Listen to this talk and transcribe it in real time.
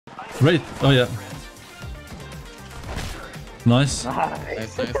Wraith. Oh yeah. Nice.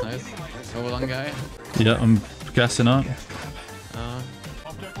 Nice. Over on guy. Yeah, I'm gassing up.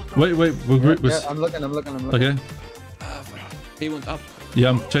 Wait, we're Yeah, I'm looking. okay. He went up. Yeah,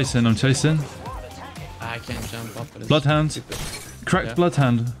 I'm chasing. I can't jump up. Bloodhound. Cracked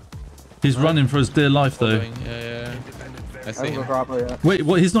Bloodhound. He's running for his dear life though. Yeah. I see him. Wait,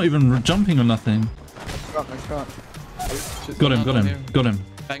 what? He's not even jumping or nothing. Got him.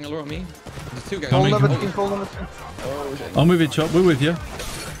 Bangalore on me. There's two guys. Coming. Oh, I'm with you, Chop. We're with you.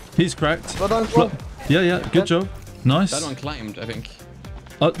 He's cracked. Yeah. Good job. Nice. that one climbed, I think.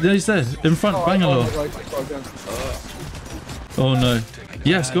 Oh, yeah, he's there. In front. Bangalore. Oh no.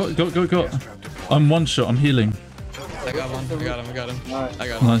 Yes, got. I'm one shot. I'm healing. I got one. I got him. I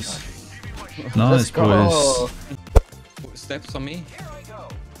got him. Nice, boys. Steps on me.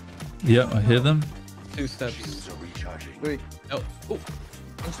 Yeah, I hear them. 2 steps. 3. Oh. Oh.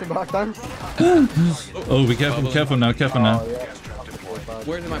 Back down. Oh, be careful now.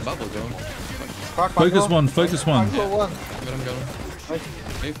 Where did my bubble go? Focus one. Got him.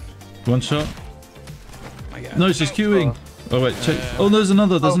 Nice. One shot. My God. No, she's queuing. Oh wait, check. Oh, there's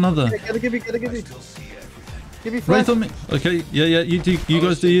another. Get a Gibby. Give me Wraith on me. Okay, yeah. You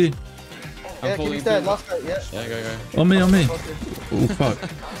guys do you. Yeah, Gibby's dead. Last guy. Yeah, go. On me. Oh fuck.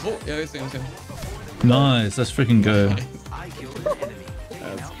 Oh, yeah, I see him. Nice. Let's freaking go.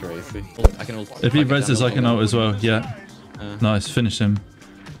 That's crazy. I can ult. If he reses, I can ult as well. Yeah. Nice. Finish him.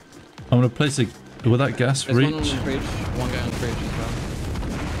 I'm gonna place it. Will that gas There's reach? One on the fridge. One guy on the fridge as well.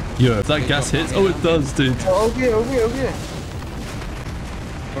 Yo, if that gas hits, oh it does, dude. Oh, over here.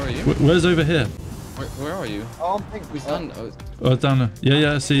 Where are you? Where's over here? Where are you? Oh, I'm pink. We stand. Oh, down there.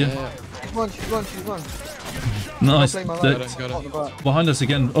 Yeah, I see you. Yeah. She's one. Nice. Got him. Behind us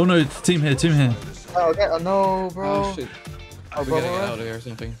again. Oh no, team here. Oh, okay. Oh, no, bro. Oh shit. Oh, We bro. gotta get out of here or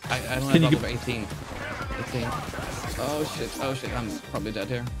something. I don't Can have you bubble for 18. Oh shit. I'm probably dead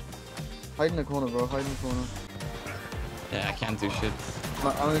here. Hide in the corner, bro. Yeah, I can't do shit.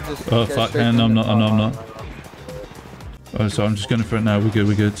 I'm gonna just Oh get fuck, straight man, in I'm the- not. Oh, so I'm just going for it now. We're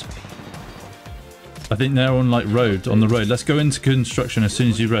good. I think they're on like on the road. Let's go into construction as soon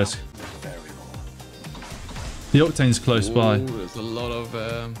as you res. The Octane's close by. There's a lot of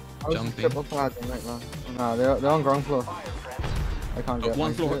jumping. Triple pads in right now. Nah, they're on ground floor. I can't get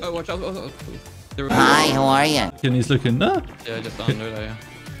One my floor. shit. Oh, watch out. Hi, how are you? And he's looking. Ah. Yeah, just under there. Yeah.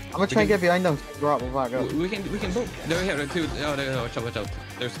 I'm gonna try and get behind them. Grapple back up. We can both. They're here. There are 2. Oh, watch out.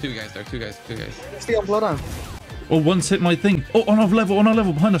 There's 2 guys. There are 2 guys. Stay on blood on. Oh, one's hit my thing. Oh, on our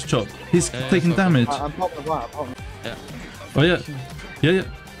level behind us, Chop. He's taking damage. I'm popping the back. Yeah. Oh yeah.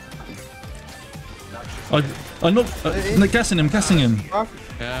 I'm not gassing him.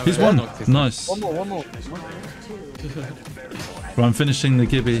 Yeah, He's one. Nice. One more. Right, I'm finishing the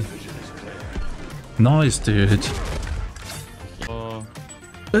Gibby. Nice, dude. Oh.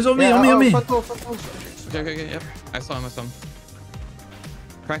 There's on me. Front door. Okay. Yep. I saw him.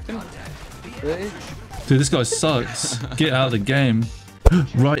 Cracked him. Ready? Dude, this guy sucks. Get out of the game.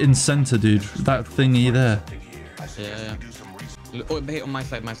 Right in center, dude. That thingy there. Yeah. Oh, hey, on my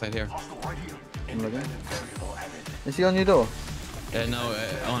side here. I'm looking. Is he on your door? No,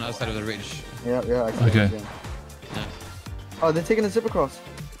 on the other side of the ridge. Yeah, I see Okay. him. Oh, they're taking the zip across.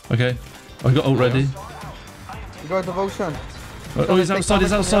 Okay. I got ult ready. You got devotion. Oh, he's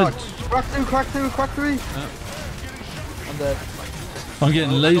outside. Crack 3. I'm dead. I'm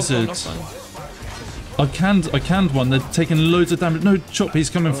getting lasered. I canned one. They're taking loads of damage. No, Chop, he's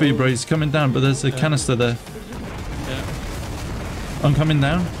coming for you, bro. He's coming down, but there's a canister there. Yeah. I'm coming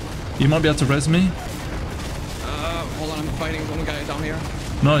down. You might be able to res me. Hold on, I'm fighting one guy down here.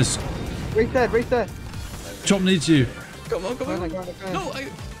 Nice. Right there. Chop needs you. Come on. Go on. No, I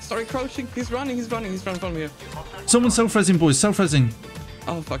started crouching. He's running from here. Someone self-resing, boys. Self-resing.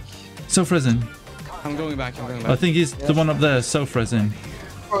 Oh, fuck. Self-resing. I'm going back. I think he's the one up there, self-resing.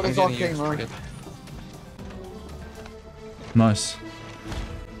 Bro, there's all king, man. Okay. Nice.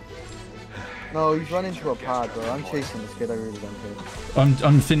 No, he's running into a pad, bro. I'm chasing this kid. I really don't care.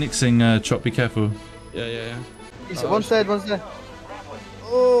 I'm phoenixing, Chop. Be careful. Yeah. He's one's dead.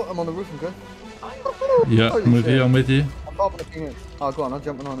 Oh, I'm on the roof. I'm good. Yeah, I'm with you. I'm popping the king. Oh, go on. I'm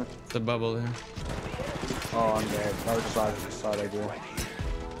jumping on it. The bubble here. Oh, I'm dead. That was a bad idea.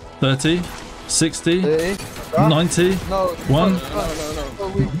 30, 60, 30. 90, No. 1. No.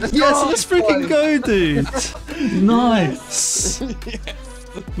 Yes, let's freaking go, dude. Nice.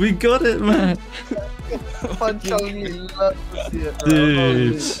 We got it, man. Punch only love to see it, bro.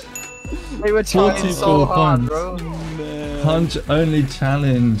 Dude. They were trying so 44 hard, punch. bro. Punch only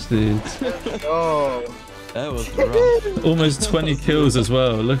challenge, dude. Oh. That was rough. Almost 20 kills as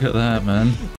well. Look at that, man.